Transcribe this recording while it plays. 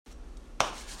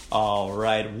All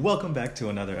right, welcome back to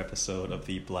another episode of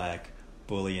the Black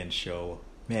Bullion Show.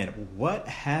 Man, what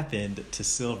happened to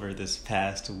silver this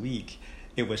past week?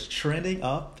 It was trending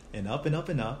up and up and up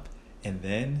and up, and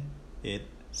then it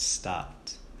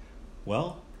stopped.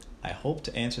 Well, I hope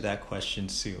to answer that question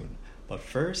soon. But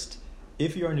first,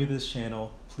 if you are new to this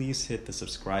channel, please hit the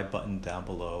subscribe button down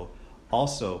below.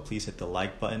 Also, please hit the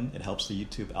like button. It helps the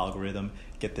YouTube algorithm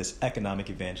get this economic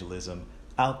evangelism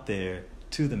out there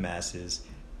to the masses.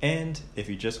 And if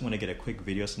you just want to get a quick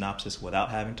video synopsis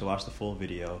without having to watch the full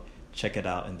video, check it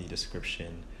out in the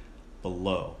description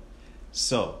below.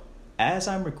 So, as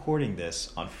I'm recording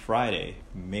this on Friday,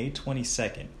 May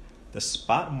 22nd, the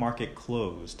spot market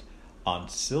closed on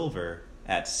silver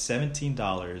at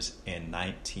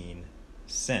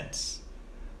 $17.19.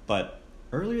 But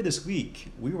earlier this week,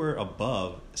 we were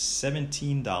above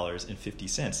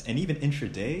 $17.50. And even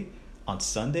intraday, on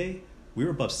Sunday, we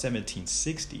were above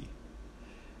 $17.60.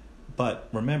 But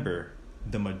remember,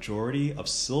 the majority of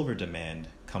silver demand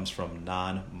comes from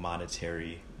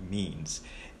non-monetary means.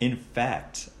 In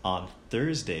fact, on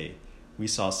Thursday, we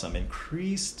saw some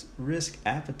increased risk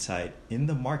appetite in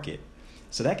the market.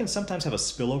 So that can sometimes have a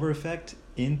spillover effect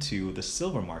into the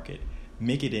silver market,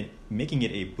 making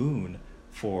it a boon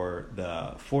for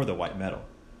the white metal.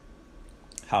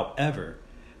 However,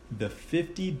 the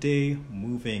 50-day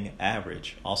moving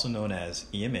average, also known as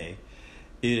EMA,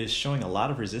 is showing a lot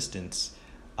of resistance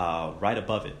right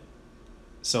above it.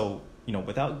 So,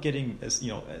 without getting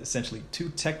essentially too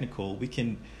technical, we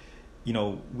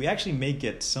actually may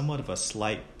get somewhat of a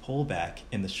slight pullback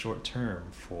in the short term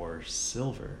for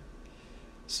silver.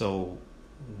 So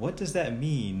what does that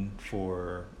mean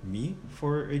for me,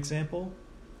 for example?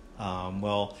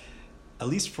 Well, at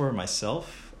least for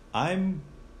myself, I'm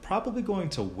probably going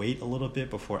to wait a little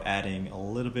bit before adding a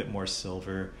little bit more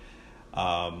silver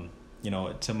to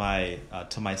my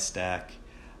stack.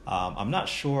 I'm not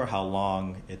sure how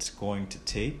long it's going to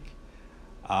take.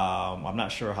 I'm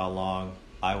not sure how long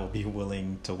I will be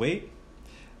willing to wait,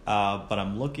 but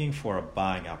I'm looking for a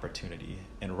buying opportunity.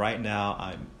 And right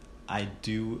now, I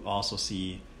do also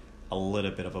see a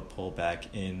little bit of a pullback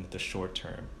in the short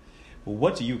term. But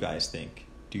what do you guys think?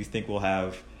 Do you think we'll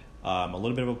have a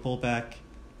little bit of a pullback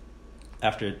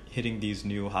after hitting these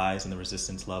new highs in the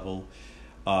resistance level?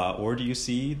 Or do you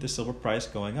see the silver price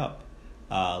going up?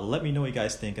 Let me know what you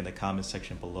guys think in the comments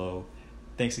section below.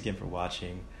 Thanks again for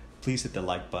watching. Please hit the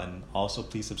like button. Also,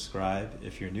 please subscribe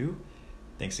if you're new.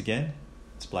 Thanks again.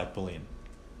 It's Black Bullion.